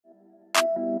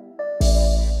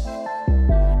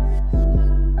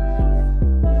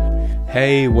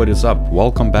Hey, what is up?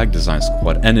 Welcome back, Design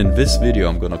Squad, and in this video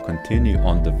I'm gonna continue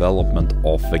on development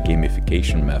of the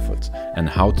gamification methods and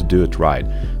how to do it right.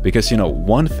 Because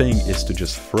one thing is to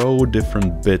just throw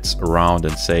different bits around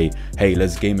and say, hey,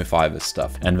 let's gamify this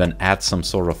stuff, and then add some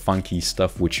sort of funky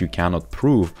stuff which you cannot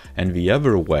prove. And the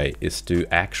other way is to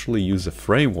actually use a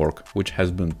framework which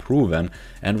has been proven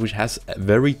and which has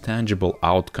very tangible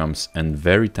outcomes and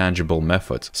very tangible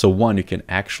methods. So one, you can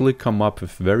actually come up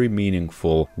with very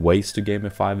meaningful ways to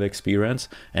gamify the experience,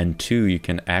 and two, you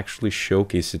can actually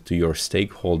showcase it to your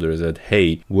stakeholders that,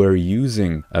 hey, we're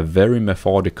using a very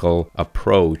methodical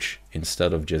approach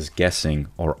instead of just guessing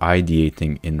or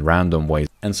ideating in random ways.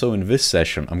 And so in this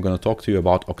session, I'm going to talk to you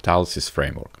about Octalysis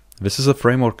framework. This is a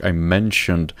framework I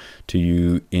mentioned to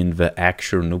you in the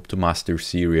Actual Noob to Master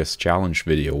series challenge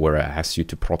video, where I asked you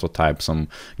to prototype some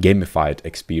gamified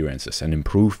experiences and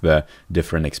improve the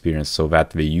different experiences so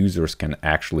that the users can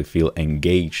actually feel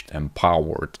engaged,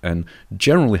 empowered, and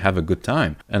generally have a good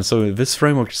time. And so this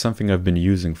framework is something I've been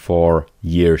using for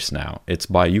years now. It's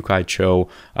by Yukai Cho,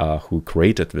 who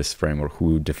created this framework,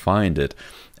 who defined it.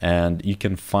 And you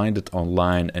can find it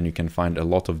online, and you can find a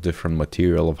lot of different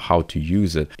material of how to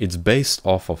use it. It's based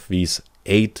off of these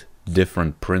 8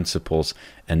 different principles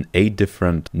and 8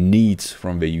 different needs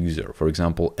from the user. For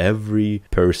example, every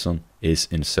person is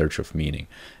in search of meaning.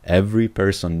 Every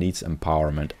person needs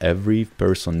empowerment. Every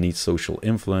person needs social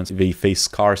influence. They face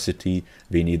scarcity.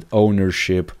 They need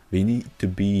ownership. They need to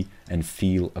be and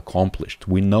feel accomplished.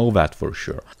 We know that for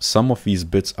sure. Some of these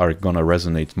bits are gonna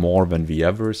resonate more than the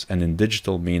others, and in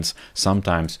digital means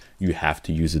sometimes you have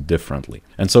to use it differently.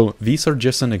 And so these are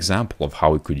just an example of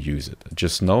how we could use it.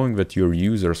 Just knowing that your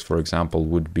users, for example,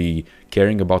 would be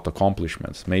caring about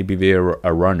accomplishments. Maybe they're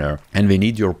a runner and they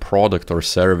need your product or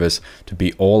service to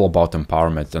be all about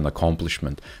empowerment and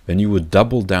accomplishment. Then you would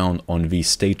double down on these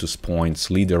status points,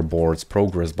 leaderboards,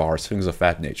 progress bars, things of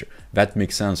that nature. That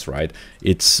makes sense, right?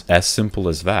 It's as simple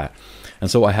as that. And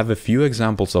so I have a few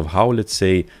examples of how, let's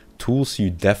say, tools you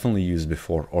definitely used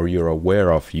before or you're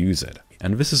aware of use it.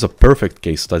 And this is a perfect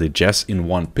case study just in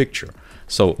one picture.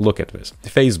 So look at this.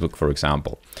 Facebook, for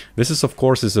example. This is, of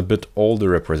course, is a bit older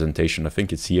representation. I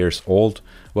think it's years old,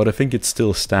 but I think it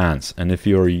still stands. And if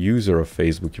you're a user of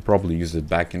Facebook, you probably used it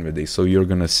back in the day. So you're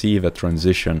going to see the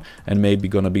transition and maybe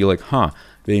going to be like, huh,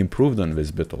 they improved on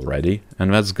this bit already.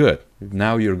 And that's good.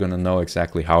 Now you're going to know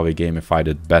exactly how they gamified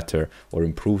it better or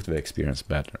improved the experience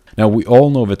better. Now, we all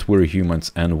know that we're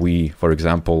humans, and we, for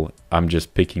example, I'm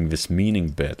just picking this meaning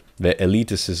bit. The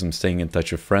elitism, staying in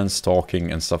touch with friends,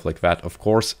 talking and stuff like that, of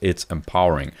course, it's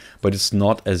empowering, but it's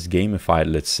not as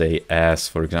gamified, let's say, as,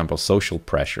 for example, social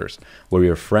pressures, where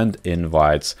your friend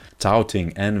invites,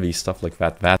 touting, envy, stuff like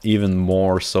that. That even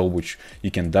more so, which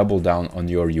you can double down on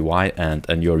your UI end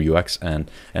and your UX end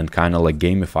and kind of like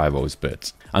gamify those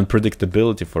bits.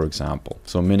 Unpredictability, for example.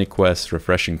 So mini quests,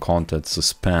 refreshing content,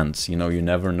 suspense. You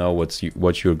never know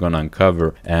what you're gonna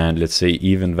uncover. And let's say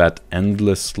even that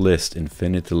endless list,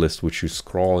 infinity list, which you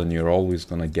scroll and you're always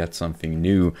gonna get something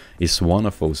new, is one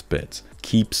of those bits.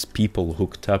 Keeps people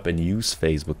hooked up and use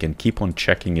Facebook and keep on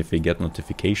checking if they get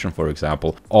notification, for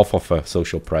example, off of a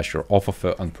social pressure, off of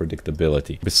a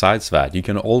unpredictability. Besides that, you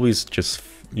can always just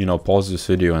pause this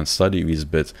video and study these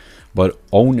bits, but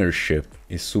ownership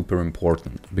is super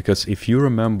important. Because if you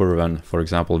remember when, for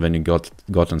example, when you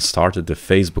gotten started with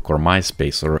Facebook or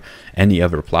MySpace or any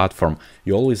other platform,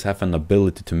 you always have an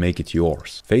ability to make it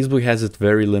yours. Facebook has it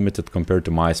very limited compared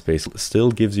to MySpace. It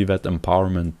still gives you that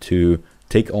empowerment to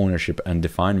take ownership and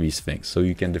define these things. So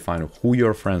you can define who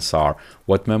your friends are,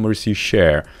 what memories you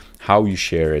share, how you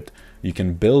share it. You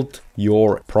can build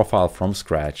your profile from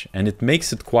scratch, and it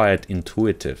makes it quite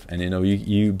intuitive. And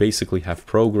you basically have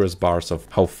progress bars of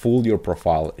how full your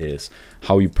profile is,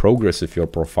 how you progress with your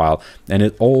profile, and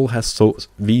it all has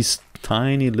these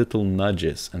tiny little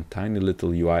nudges and tiny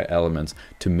little UI elements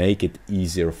to make it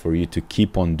easier for you to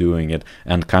keep on doing it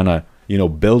and kind of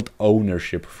build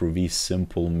ownership through these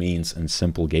simple means and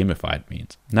simple gamified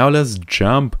means. Now let's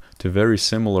jump to very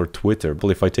similar Twitter. But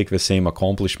if I take the same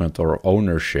accomplishment or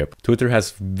ownership, Twitter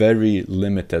has very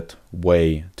limited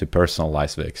way to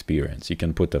personalize the experience. You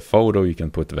can put a photo, you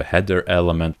can put the header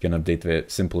element, you can update the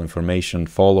simple information,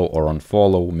 follow or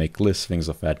unfollow, make lists, things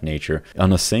of that nature. On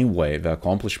the same way, the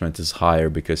accomplishment is higher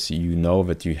because you know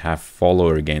that you have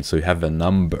follower gain, so you have a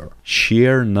number.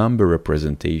 Sheer number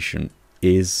representation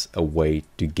is a way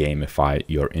to gamify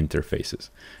your interfaces.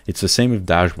 It's the same with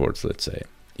dashboards, let's say.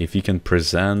 If you can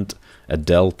present a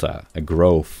delta, a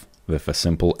growth, with a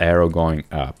simple arrow going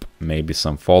up, maybe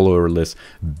some follower list,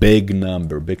 big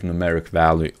number, big numeric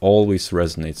value, always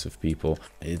resonates with people.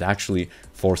 It actually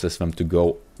forces them to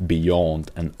go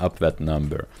beyond and up that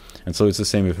number. And so it's the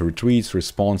same with retweets,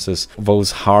 responses,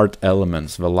 those heart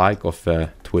elements, the like of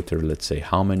Twitter, let's say,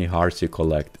 how many hearts you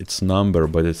collect. It's number,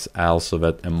 but it's also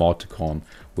that emoticon,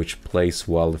 which plays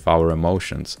well with our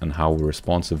emotions and how we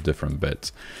respond to different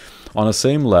bits. On the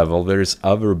same level, there is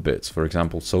other bits, for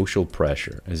example, social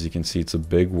pressure. As you can see, it's a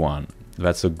big one.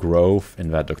 That's a growth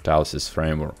in that Octalysis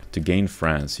framework. To gain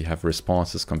friends, you have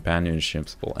responses,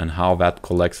 companionships, and how that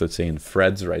collects, let's say, in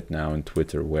threads right now in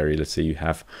Twitter, where let's say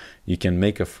you can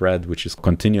make a thread which is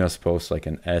continuous post like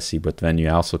an essay, but then you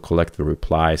also collect the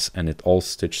replies and it all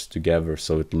stitches together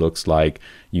so it looks like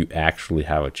you actually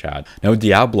have a chat. Now,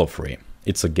 Diablo 3,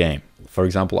 it's a game. For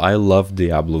example, I loved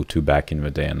Diablo 2 back in the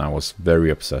day and I was very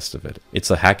obsessed with it. It's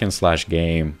a hack and slash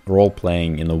game,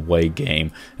 role-playing in a way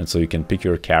game, and so you can pick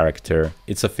your character.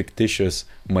 It's a fictitious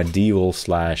medieval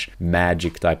slash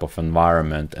magic type of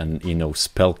environment and, you know,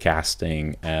 spell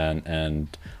casting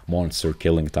and monster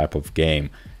killing type of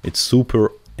game. It's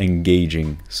super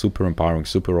engaging, super empowering,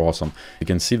 super awesome. You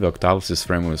can see the Octalysis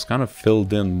framework is kind of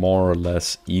filled in more or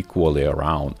less equally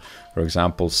around. For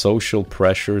example, social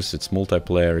pressures, it's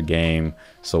multiplayer game,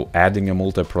 so adding a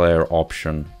multiplayer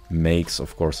option makes,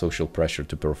 of course, social pressure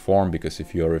to perform, because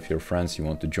if you're with your friends, you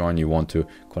want to join, you want to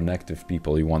connect with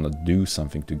people, you want to do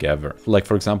something together. Like,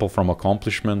 for example, from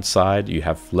accomplishment side, you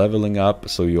have leveling up,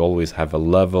 so you always have a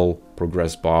level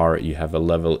progress bar, you have a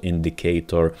level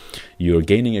indicator, you're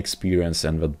gaining experience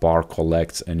and that bar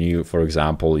collects, and you, for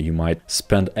example, you might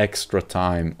spend extra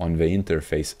time on the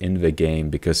interface in the game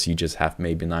because you just have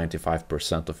maybe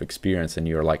 95% of experience and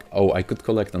you're like, oh, I could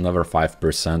collect another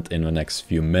 5% in the next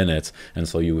few minutes, and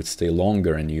so you would stay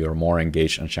longer and you're more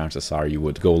engaged, and chances are you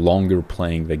would go longer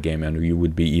playing the game and you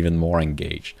would be even more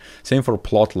engaged. Same for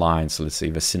plot lines. Let's say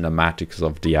the cinematics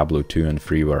of Diablo 2 and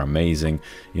 3 were amazing.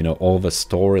 You know, all the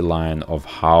storyline of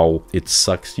how it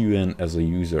sucks you in as a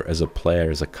user, as a player,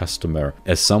 as a customer,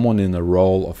 as someone in a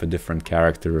role of a different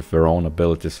character with their own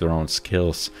abilities, their own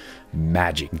skills.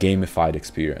 Magic, gamified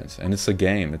experience. And it's a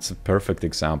game, it's a perfect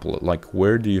example. Like,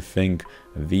 where do you think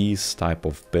these type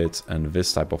of bits and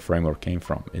this type of framework came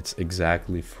from? It's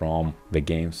exactly from the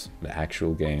games, the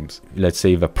actual games. Let's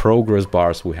say the progress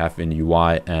bars we have in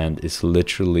UI and is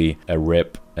literally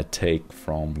a take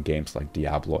from games like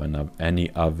Diablo and any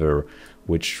other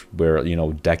which were, you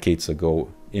know, decades ago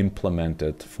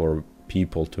implemented for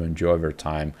people to enjoy their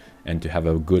time and to have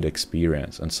a good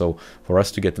experience. And so for us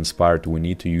to get inspired, we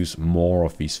need to use more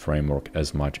of these framework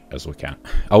as much as we can.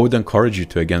 I would encourage you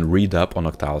to again read up on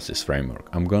Octalysis framework.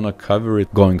 I'm gonna cover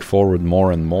it going forward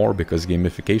more and more because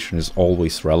gamification is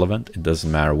always relevant. It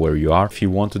doesn't matter where you are. If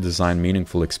you want to design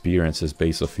meaningful experiences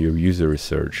based off your user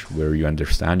research, where you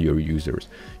understand your users,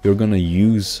 you're gonna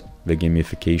use the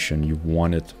gamification, you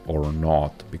want it or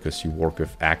not, because you work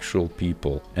with actual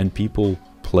people, and people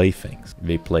play things.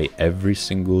 They play every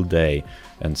single day,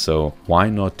 and so why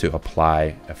not to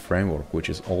apply a framework which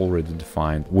is already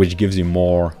defined, which gives you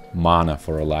more mana,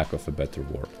 for a lack of a better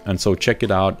word. And so check it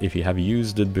out. If you have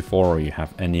used it before or you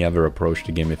have any other approach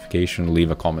to gamification, leave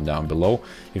a comment down below.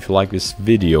 If you like this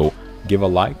video, give a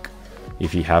like.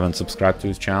 If you haven't subscribed to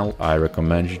this channel, I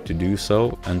recommend you to do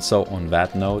so. And so on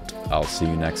that note, I'll see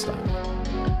you next time.